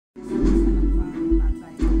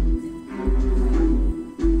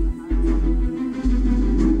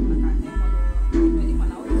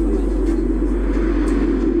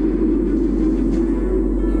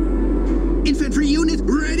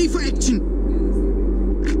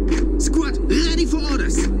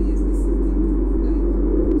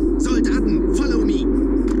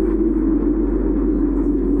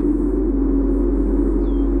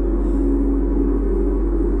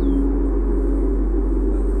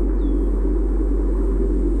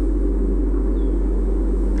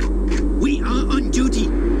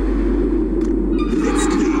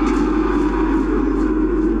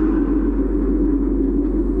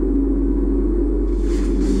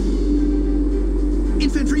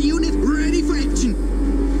Infantry unit ready for action.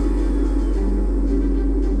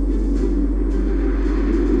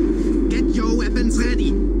 Get your weapons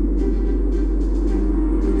ready.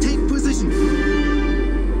 Take position.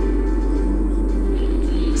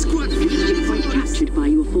 Squad ready for orders. Captured by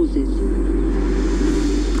your forces.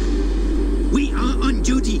 We are on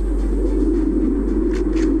duty.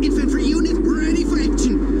 Infantry unit ready for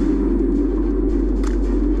action.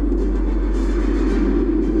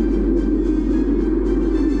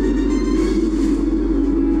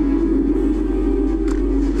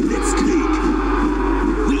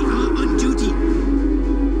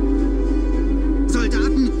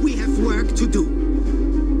 To do.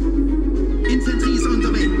 Infantry is on the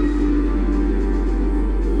way.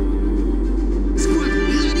 Squad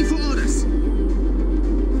ready for orders.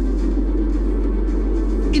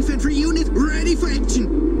 Infantry unit ready for action.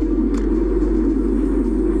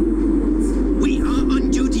 We are on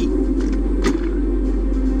duty.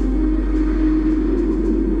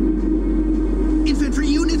 Infantry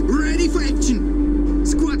unit ready for action.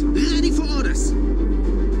 Squad ready for orders.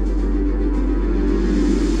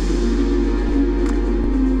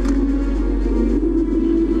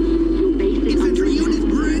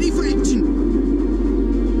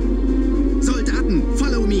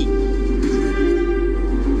 Follow me.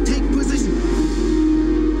 Take position.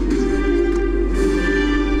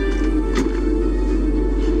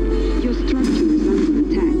 Your structure is under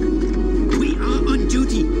attack. We are on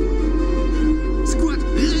duty. Squad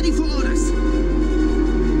ready for orders.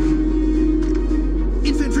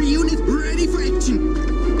 Infantry unit ready for action.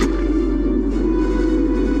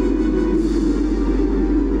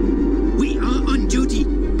 We are on duty.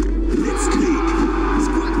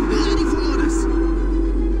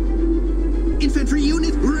 Infantry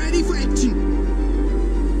unit ready for action.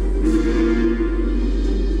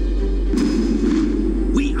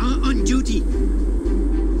 We are on duty.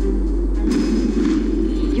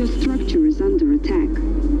 Your structure is under attack.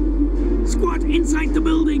 Squad inside the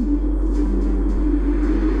building.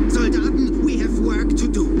 Soldaten, we have work to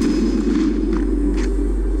do.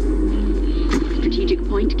 Strategic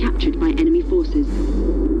point captured by enemy forces.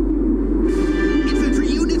 Infantry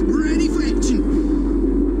unit ready for action.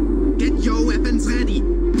 Get your weapons ready.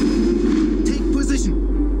 Take position.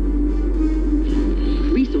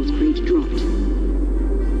 Resource crate dropped.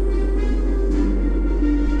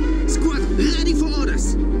 Squad ready for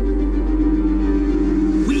orders.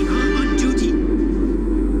 We are on duty.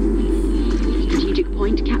 Strategic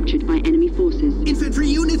point captured by enemy forces. Infantry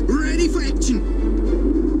unit ready for action.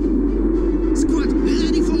 Squad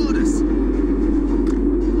ready for orders.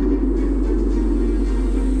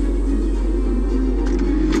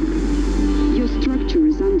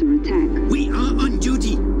 Is under attack. We are on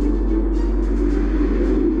duty.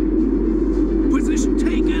 Position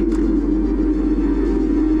taken.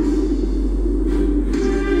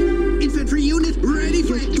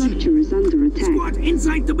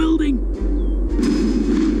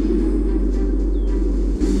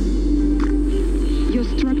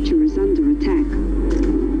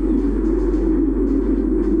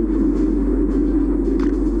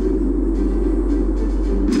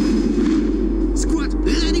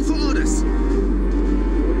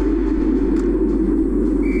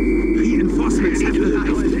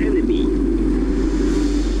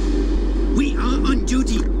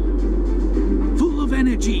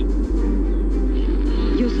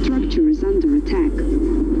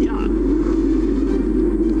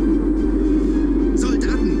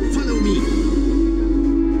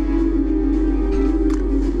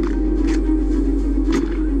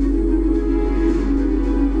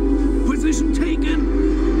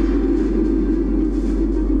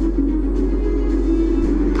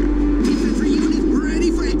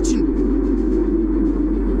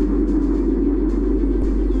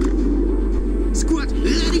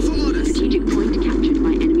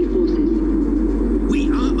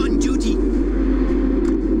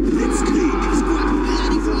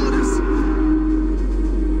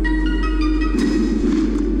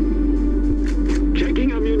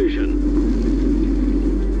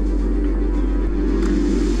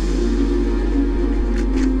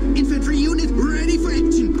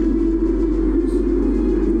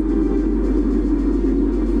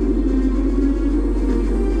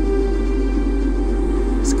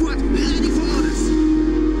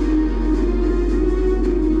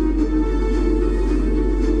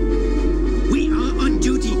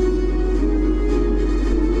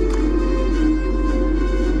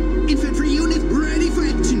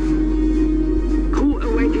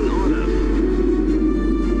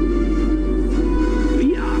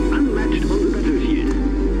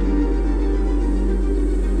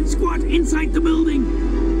 inside the building!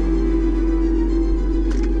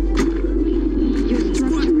 Your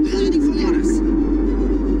structure is Ready under for attack. orders!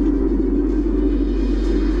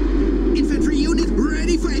 Infantry unit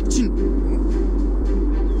ready for action!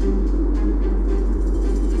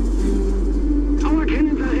 Our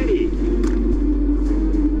cannons are ready.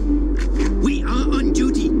 We are on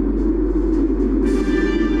duty!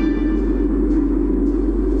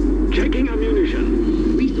 Checking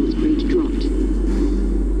ammunition. Resource crate dropped.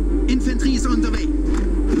 Infantry is on the way!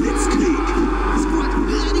 Blitzkrieg! Squad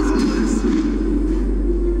ready for orders!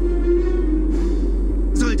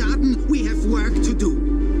 Soldaten, we have work to do!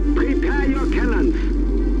 Prepare your cannons.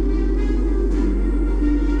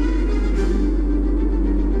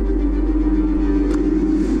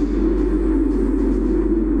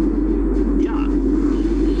 Yeah.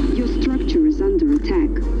 Your structure is under attack.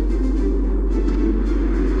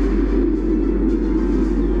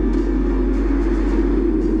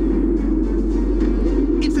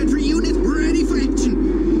 Infantry unit ready for action!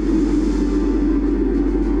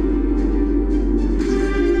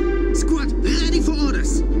 Squad ready for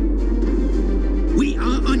orders! We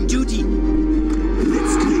are on duty!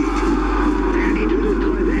 Blitzkrieg! Ready to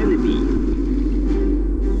destroy the enemy.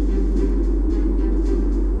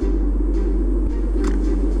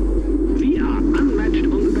 We are unmatched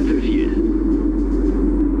on the battlefield.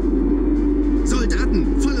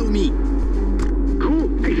 Soldaten, follow me! Crew,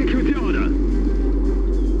 execute the order.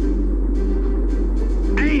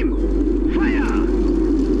 Aim! Fire!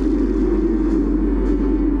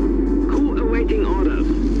 Crew awaiting orders.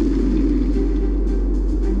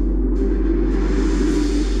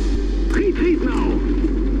 Retreat now!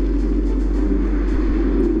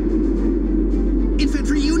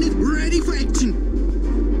 Infantry unit ready for action!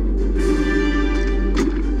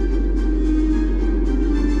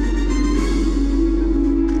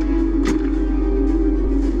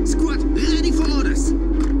 Squad ready for orders!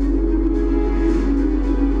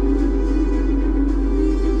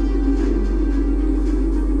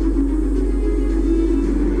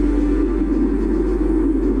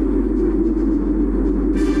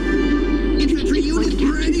 Infantry unit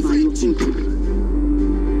Point ready captured for by your action! forces.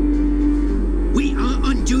 We are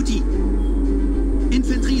on duty!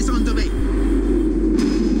 Infantry is on the way!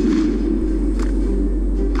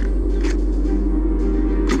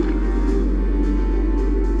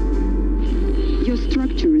 Your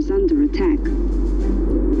structure is under attack.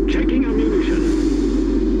 Checking ammunition.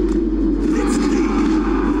 Blitzkrieg!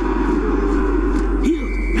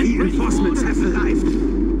 Healed and reinforcements have arrived!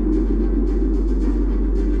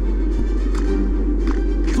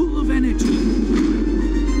 Full of energy!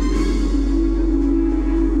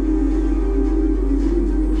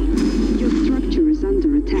 Your structure is under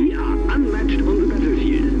We attack. are unmatched on the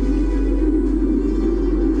battlefield.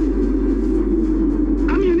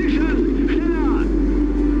 Ammunition! Schneller!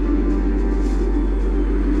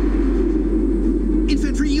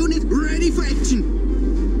 Infantry unit ready for action!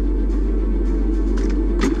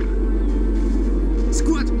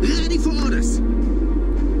 Squad ready for orders!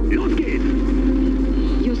 Los geht's!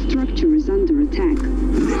 Your structure is under attack.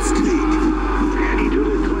 Blitzkrieg! Ready to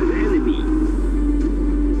destroy the enemy.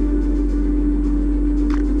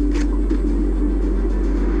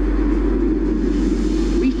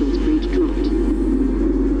 Resource crate dropped.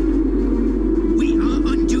 We are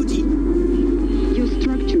on duty! Your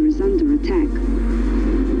structure is under attack.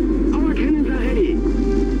 Our cannons are ready.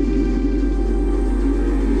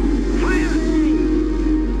 Firing!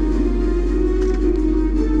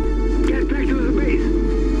 Get back to the base.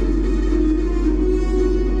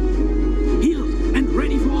 Healed and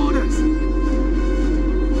ready for orders!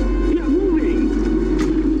 We are moving.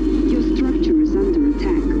 Your structure is under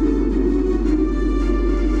attack.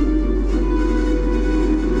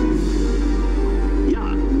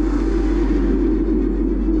 Yeah.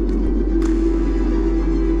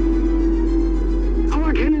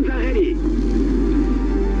 Our cannons are ready.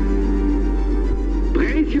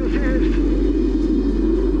 Brace yourselves.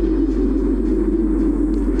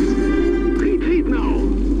 Retreat now.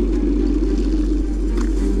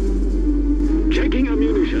 Checking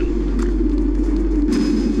ammunition.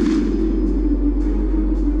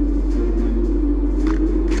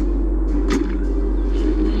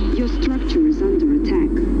 Your structure is under attack.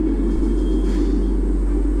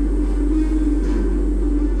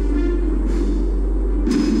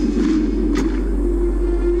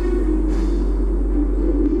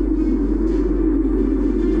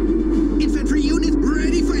 Infantry unit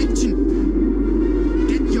ready for action!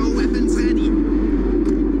 Get your weapons ready!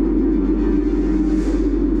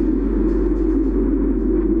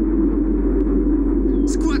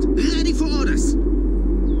 Squad ready for orders!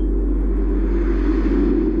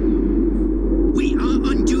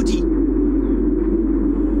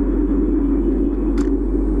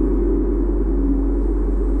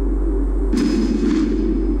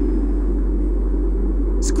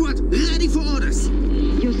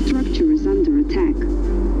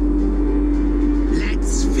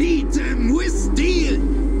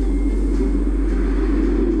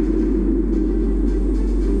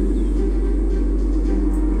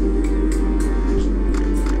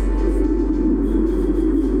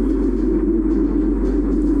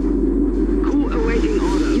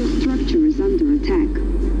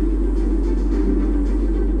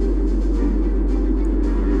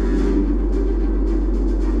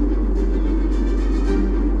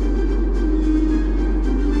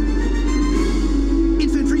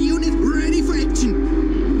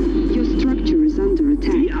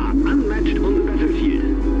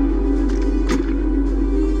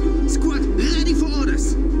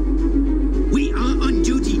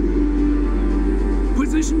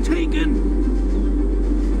 Position taken!